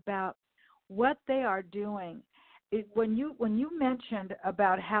talk about what they are doing. When you mentioned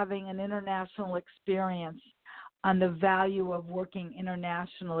about having an international experience on the value of working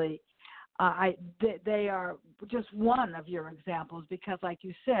internationally, they are just one of your examples because, like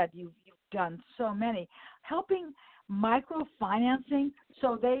you said, you've done so many. Helping microfinancing,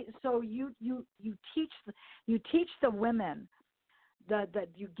 so you teach the women that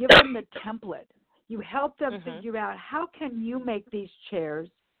you give them the template. You help them figure out how can you make these chairs,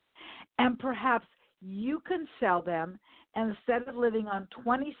 and perhaps you can sell them, and instead of living on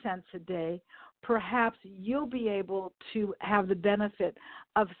 20 cents a day, perhaps you'll be able to have the benefit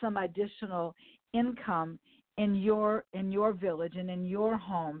of some additional income in your village and in your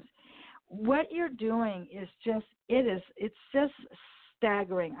homes. What you're doing is it's just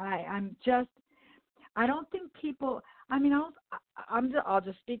staggering. I don't think people, I'll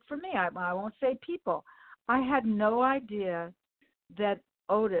just speak for me. I won't say people. I had no idea that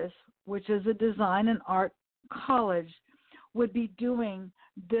Otis, which is a design and art college, would be doing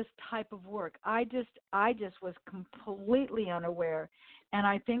this type of work. I just was completely unaware, and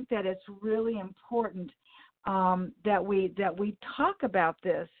I think that it's really important that we talk about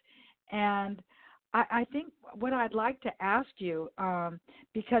this. And I think what I'd like to ask you,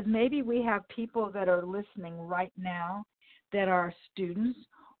 because maybe we have people that are listening right now that are students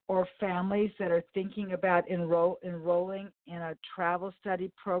or families that are thinking about enrolling in a travel study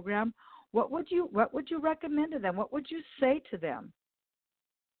program, what would you recommend to them? What would you say to them?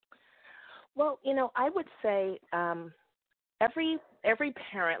 Well, I would say every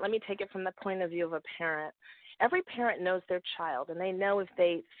parent, let me take it from the point of view of a parent. Every parent knows their child, and they know if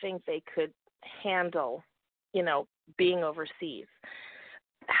they think they could handle, being overseas.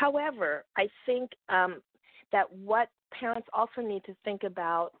 However, I think that what parents also need to think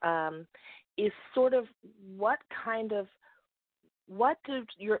about is sort of what does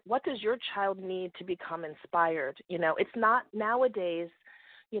your child need to become inspired? It's not nowadays.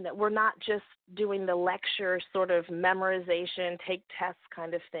 We're not just doing the lecture sort of memorization, take tests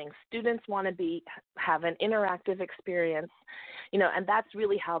kind of thing. Students want to have an interactive experience, and that's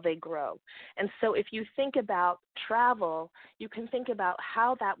really how they grow. And so if you think about travel, you can think about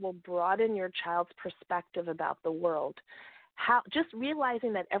how that will broaden your child's perspective about the world. Just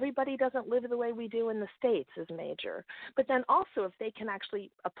realizing that everybody doesn't live the way we do in the States is major. But then also if they can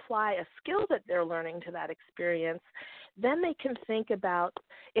actually apply a skill that they're learning to that experience, then they can think about,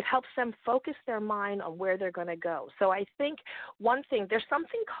 it helps them focus their mind on where they're going to go. So I think one thing, there's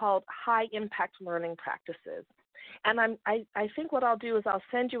something called high impact learning practices. And I think what I'll do is I'll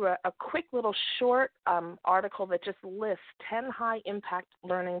send you a quick little short article that just lists 10 high impact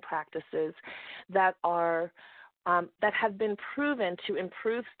learning practices that that have been proven to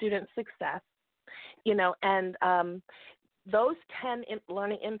improve student success, and those 10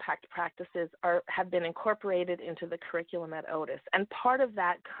 learning impact practices have been incorporated into the curriculum at Otis. And part of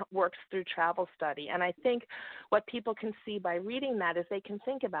that works through travel study. And I think what people can see by reading that is they can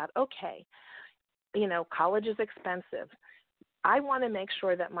think about, okay, college is expensive. I want to make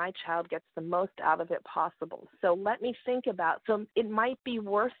sure that my child gets the most out of it possible. So let me think about, so it might be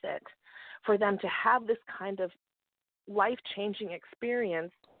worth it for them to have this kind of life-changing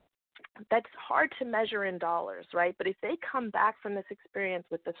experience that's hard to measure in dollars, right? But if they come back from this experience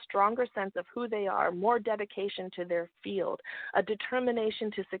with a stronger sense of who they are, more dedication to their field, a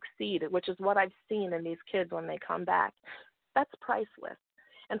determination to succeed, which is what I've seen in these kids when they come back, that's priceless.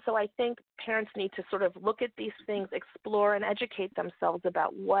 And so I think parents need to sort of look at these things, explore, and educate themselves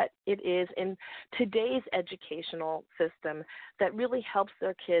about what it is in today's educational system that really helps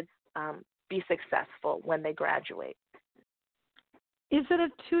their kids be successful when they graduate. Is it a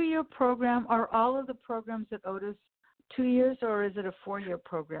 2-year program? Are all of the programs at Otis 2 years, or is it a 4-year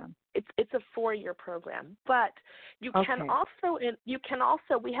program? It's a 4-year program, but you can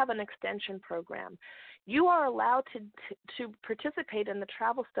also we have an extension program. You are allowed to participate in the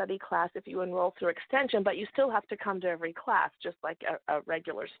travel study class if you enroll through extension, but you still have to come to every class just like a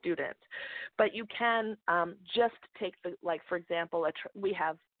regular student. But you can just take for example, we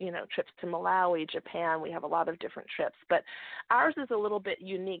have trips to Malawi, Japan. We have a lot of different trips, but ours is a little bit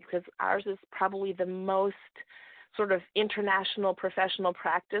unique because ours is probably the most sort of international professional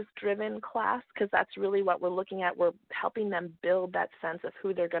practice driven class, because that's really what we're looking at. We're helping them build that sense of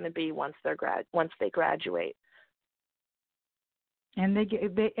who they're going to be once they graduate.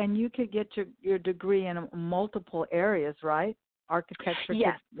 And you could get your degree in multiple areas, right? Architecture.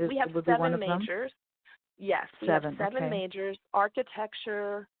 Yes, we have 7 majors. Them? Yes, we have 7 majors: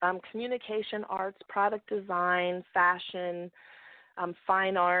 architecture, communication arts, product design, fashion,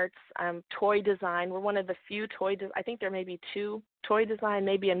 fine arts, toy design. We're one of the few I think there may be 2 toy design,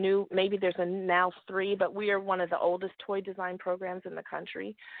 maybe there's now 3, but we are one of the oldest toy design programs in the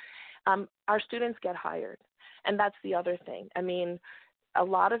country. Our students get hired, and that's the other thing. I mean, a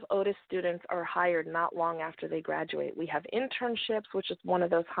lot of Otis students are hired not long after they graduate. We have internships, which is one of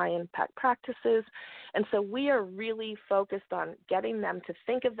those high-impact practices. And so we are really focused on getting them to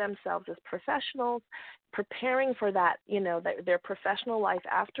think of themselves as professionals, preparing for that, their professional life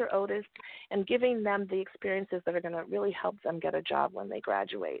after Otis, and giving them the experiences that are going to really help them get a job when they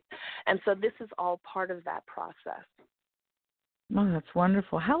graduate. And so this is all part of that process. Oh, that's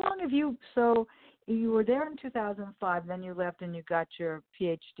wonderful. How long have you were there in 2005, then you left and you got your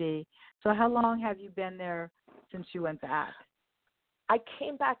PhD. So how long have you been there since you went back? I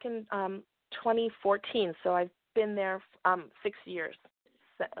came back in 2014, so I've been there 6 years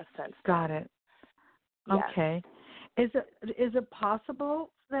since. Got it. Yes. Okay. Is it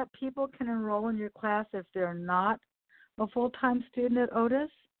possible that people can enroll in your class if they're not a full-time student at Otis?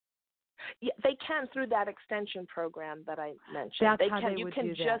 Yeah, they can through that extension program that I mentioned. That's how they would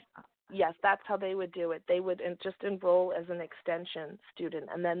do that. Yes, that's how they would do it. They would just enroll as an extension student,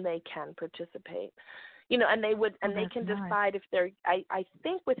 and then they can participate. And they would, and they can decide if they're. I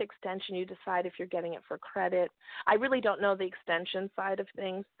think with extension, you decide if you're getting it for credit. I really don't know the extension side of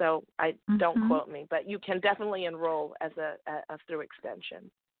things, so don't quote me. But you can definitely enroll as a through extension.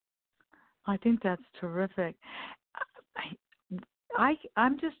 I think that's terrific.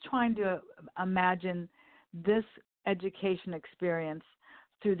 I'm just trying to imagine this education experience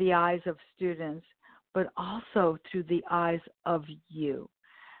through the eyes of students, but also through the eyes of you,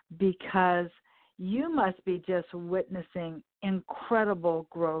 because you must be just witnessing incredible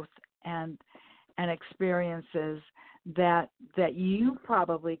growth and experiences that you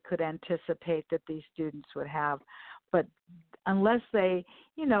probably could anticipate that these students would have. But unless they,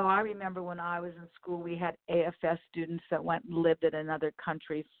 I remember when I was in school, we had AFS students that went and lived in another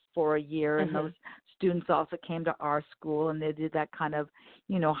country for a year, and those students also came to our school, and they did that kind of,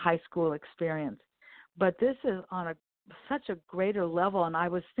 high school experience. But this is on such a greater level, and I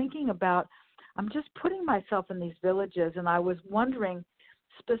was thinking about, I'm just putting myself in these villages, and I was wondering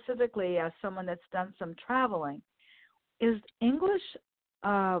specifically, as someone that's done some traveling, is English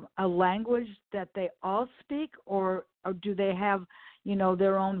a language that they all speak, or do they have,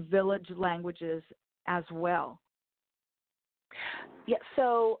 their own village languages as well? Yeah,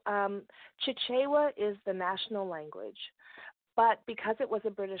 so Chichewa is the national language, but because it was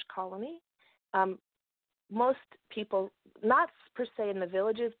a British colony, most people, not per se in the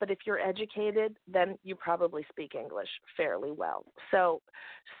villages, but if you're educated, then you probably speak English fairly well. So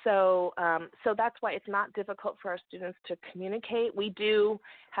that's why it's not difficult for our students to communicate. We do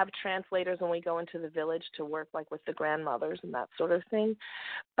have translators when we go into the village to work, like with the grandmothers and that sort of thing.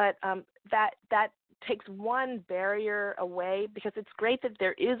 But that takes one barrier away, because it's great that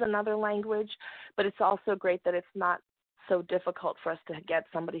there is another language, but it's also great that it's not so difficult for us to get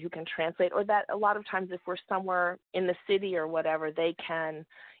somebody who can translate, or that a lot of times if we're somewhere in the city or whatever, they can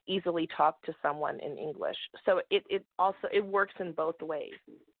easily talk to someone in English. So it works in both ways.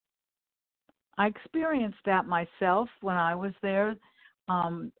 I experienced that myself when I was there,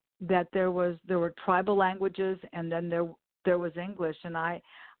 that there were tribal languages, and then there was English, and I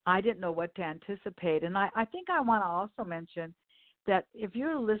didn't know what to anticipate. And I think I want to also mention that if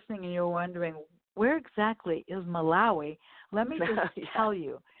you're listening and you're wondering, where exactly is Malawi? Let me just tell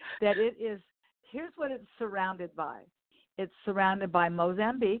you that here's what it's surrounded by. It's surrounded by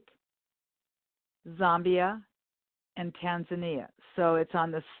Mozambique, Zambia, and Tanzania. So it's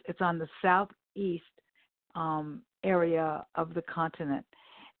on the southeast area of the continent.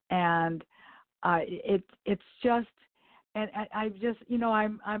 And it's just, and I just,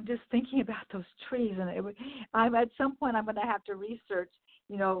 I'm just thinking about those trees, and I'm at some point I'm going to have to research,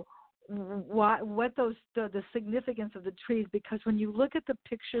 what the significance of the trees, because when you look at the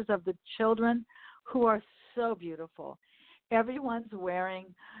pictures of the children, who are so beautiful, everyone's wearing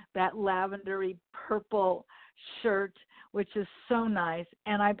that lavendery purple shirt, which is so nice.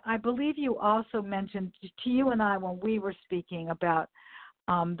 And I believe you also mentioned to you and I when we were speaking about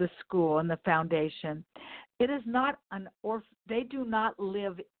the school and the foundation, it is not they do not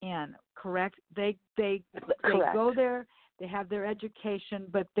live in, correct? They Correct. go there, they have their education,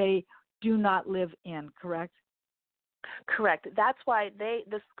 but they do not live in, correct? Correct. That's why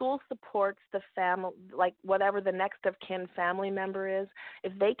the school supports the family, like whatever the next of kin family member is.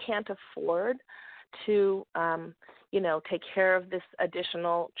 If they can't afford to, take care of this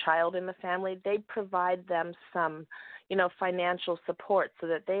additional child in the family, they provide them some, financial support so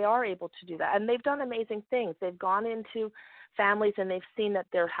that they are able to do that. And they've done amazing things. They've gone into families, and they've seen that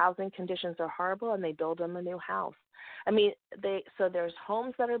their housing conditions are horrible, and they build them a new house. I mean, so there's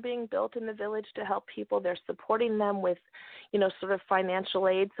homes that are being built in the village to help people. They're supporting them with, sort of financial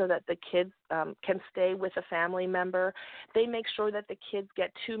aid so that the kids can stay with a family member. They make sure that the kids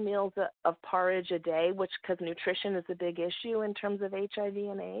get 2 meals of porridge a day, because nutrition is a big issue in terms of HIV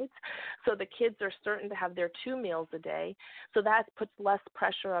and AIDS. So the kids are certain to have their 2 meals a day. So that puts less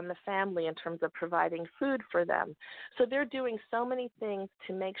pressure on the family in terms of providing food for them. So they're doing so many things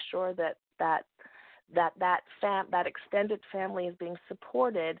to make sure that extended family is being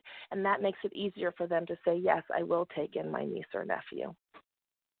supported, and that makes it easier for them to say, yes, I will take in my niece or nephew.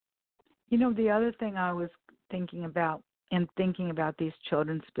 The other thing I was thinking about these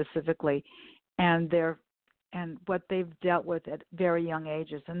children specifically, and what they've dealt with at very young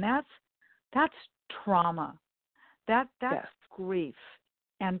ages, and that's trauma. That's yes. grief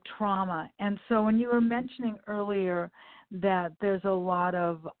and trauma. And so when you were mentioning earlier that there's a lot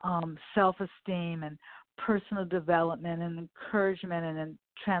of self-esteem and personal development and encouragement and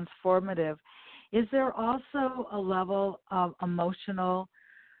transformative, is there also a level of emotional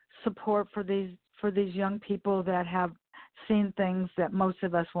support for these young people that have seen things that most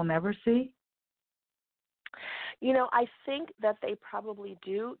of us will never see? I think that they probably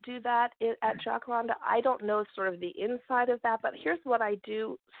do that at Jacaranda. I don't know sort of the inside of that, but here's what I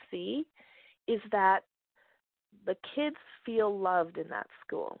do see is that the kids feel loved in that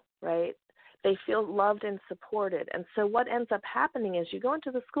school, right? They feel loved and supported. And so what ends up happening is you go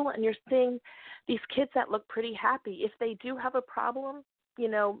into the school and you're seeing these kids that look pretty happy. If they do have a problem,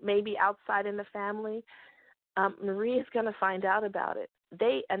 maybe outside in the family, Maria's going to find out about it.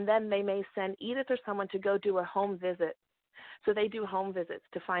 And then they may send Edith or someone to go do a home visit. So they do home visits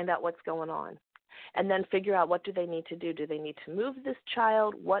to find out what's going on and then figure out what do they need to do. Do they need to move this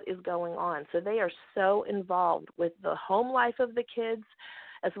child? What is going on? So they are so involved with the home life of the kids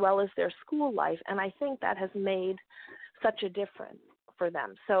as well as their school life, and I think that has made such a difference for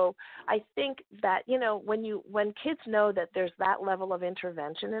them. So I think that, when kids know that there's that level of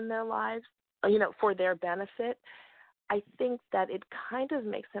intervention in their lives, for their benefit, I think that it kind of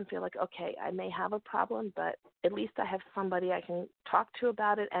makes them feel like, okay, I may have a problem, but at least I have somebody I can talk to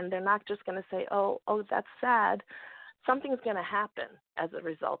about it, and they're not just going to say, oh, that's sad. Something's going to happen as a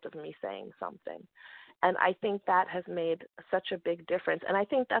result of me saying something. And I think that has made such a big difference. And I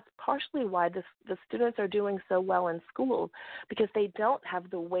think that's partially why the students are doing so well in school, because they don't have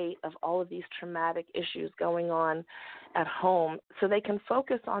the weight of all of these traumatic issues going on at home, so they can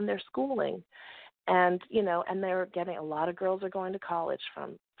focus on their schooling. And, and they're getting, a lot of girls are going to college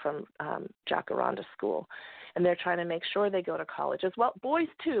from Jacaranda School, and they're trying to make sure they go to college as well. Boys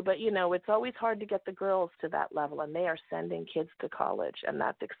too, but, it's always hard to get the girls to that level, and they are sending kids to college, and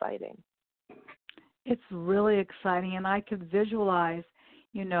that's exciting. It's really exciting, and I could visualize,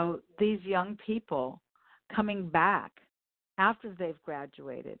 these young people coming back after they've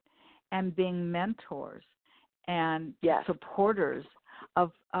graduated and being mentors and yes. supporters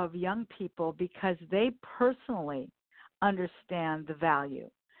of young people because they personally understand the value.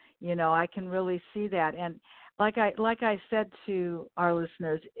 I can really see that, and like I said to our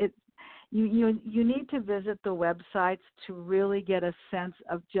listeners, you need to visit the websites to really get a sense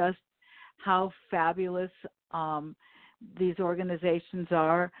of just how fabulous these organizations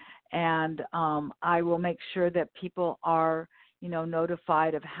are, and I will make sure that people are,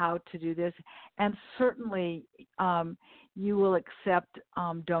 notified of how to do this. And certainly you will accept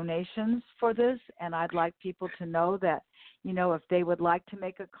donations for this, and I'd like people to know that, if they would like to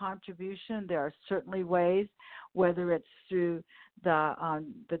make a contribution, there are certainly ways, whether it's through the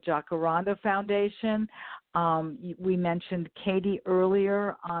Jacaranda Foundation. We mentioned Katie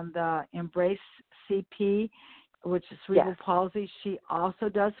earlier on the Embrace CP, which is cerebral palsy. She also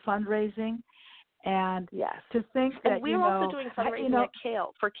does fundraising. And yes. to think that, and we're also doing fundraising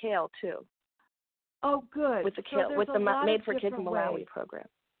for Kale too. Oh, good. With the Kale, with the Made for Kids Malawi program.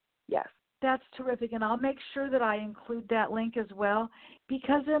 Yes. That's terrific, and I'll make sure that I include that link as well,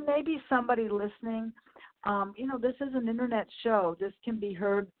 because there may be somebody listening. This is an internet show. This can be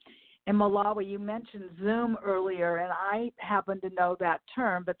heard in Malawi. You mentioned Zoom earlier, and I happen to know that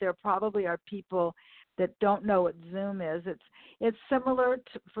term, but there probably are people that don't know what Zoom is. It's similar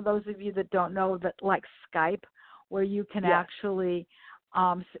to, for those of you that don't know, that like Skype, where you can actually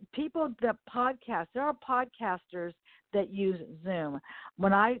people that podcast. There are podcasters that use Zoom.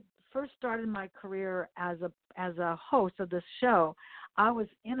 When I first started my career as a host of this show, I was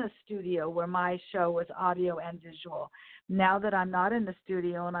in a studio where my show was audio and visual. Now that I'm not in the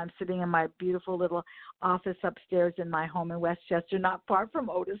studio and I'm sitting in my beautiful little office upstairs in my home in Westchester, not far from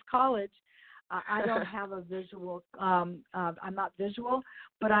Otis College, I don't have a visual. I'm not visual,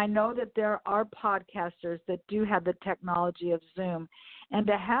 but I know that there are podcasters that do have the technology of Zoom, and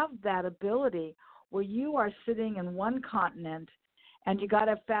to have that ability where you are sitting in one continent, and you got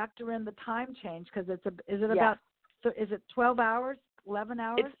to factor in the time change because is it 12 hours, 11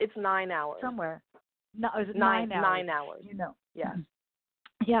 hours? It's 9 hours somewhere. No, is it 9 hours? 9 hours. Yes.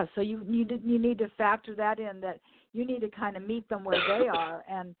 Yeah, so you need to factor that in, that you need to kind of meet them where they are,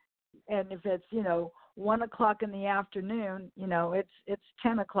 and if it's 1 o'clock in the afternoon, it's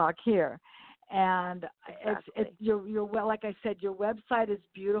 10 o'clock here, and exactly. you're well, like I said, your website is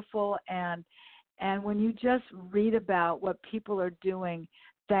beautiful, and when you just read about what people are doing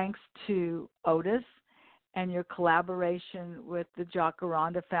thanks to Otis and your collaboration with the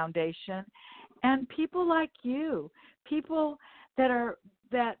Jacaranda Foundation, and people like you, people that are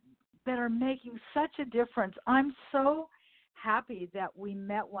making such a difference. I'm so happy that we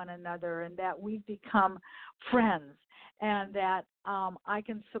met one another and that we've become friends, and that I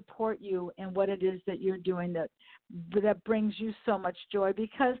can support you in what it is that you're doing that brings you so much joy,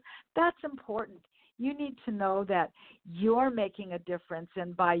 because that's important. You need to know that you're making a difference,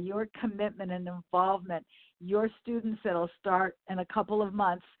 and by your commitment and involvement, your students that'll start in a couple of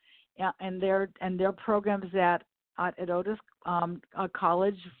months and their programs at Otis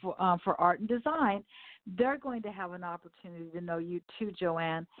College for Art and Design, they're going to have an opportunity to know you too,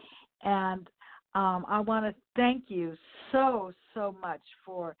 Joanne. And I want to thank you so much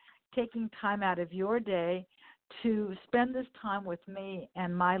for taking time out of your day to spend this time with me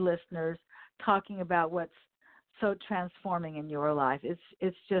and my listeners talking about what's so transforming in your life.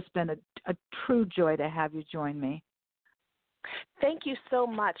 It's just been a true joy to have you join me. Thank you so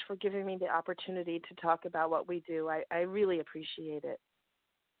much for giving me the opportunity to talk about what we do. I really appreciate it.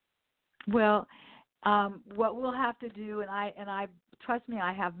 Well, what we'll have to do, and I trust me,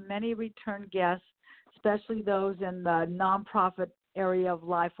 I have many return guests, especially those in the nonprofit area of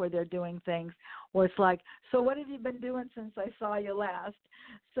life where they're doing things where it's like, so what have you been doing since I saw you last?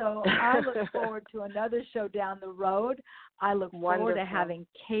 So I look forward to another show down the road. I look forward to having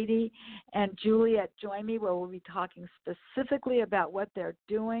Katie and Juliet join me, where we'll be talking specifically about what they're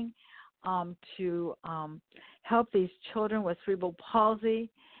doing to help these children with cerebral palsy.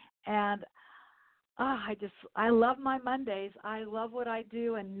 And I love my Mondays. I love what I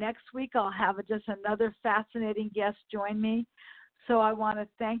do. And next week I'll have just another fascinating guest join me. So I want to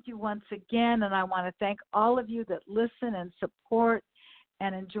thank you once again, and I want to thank all of you that listen and support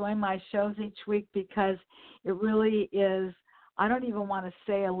and enjoy my shows each week, because it really is, I don't even want to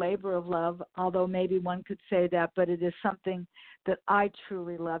say a labor of love, although maybe one could say that, but it is something that I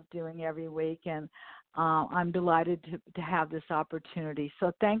truly love doing every week, and I'm delighted to have this opportunity.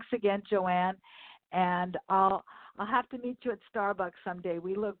 So thanks again, Joanne, and I'll have to meet you at Starbucks someday.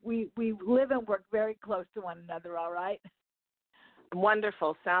 We live and work very close to one another, all right?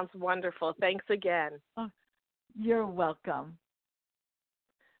 Wonderful. Sounds wonderful. Thanks again. Oh, you're welcome.